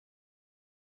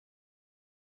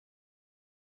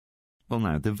Well,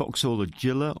 now, the Vauxhall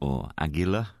Agila, or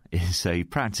Agila, is a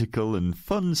practical and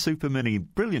fun super mini,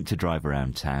 brilliant to drive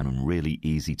around town and really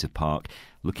easy to park,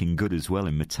 looking good as well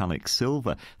in metallic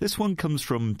silver. This one comes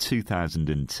from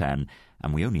 2010,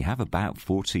 and we only have about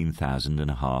 14,500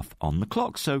 on the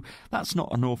clock, so that's not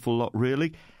an awful lot,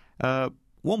 really.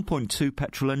 1.2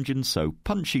 petrol engine, so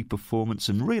punchy performance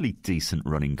and really decent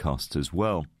running costs as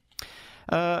well.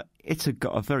 It's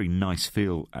got a very nice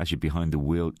feel as you're behind the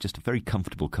wheel, just a very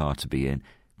comfortable car to be in.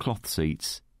 Cloth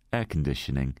seats, air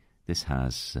conditioning. This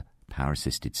has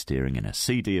power-assisted steering and a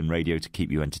CD and radio to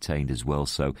keep you entertained as well,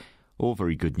 so all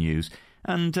very good news.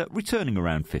 And returning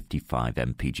around 55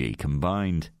 mpg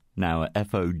combined. Now at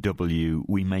FOW,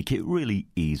 we make it really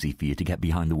easy for you to get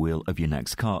behind the wheel of your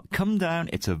next car. Come down,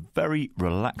 it's a very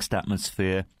relaxed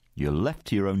atmosphere. You're left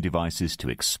to your own devices to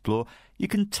explore. You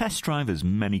can test drive as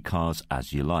many cars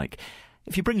as you like.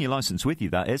 If you bring your licence with you,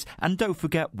 that is. And don't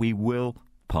forget, we will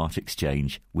part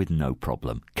exchange with no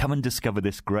problem. Come and discover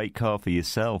this great car for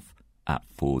yourself at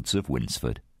Fords of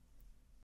Winsford.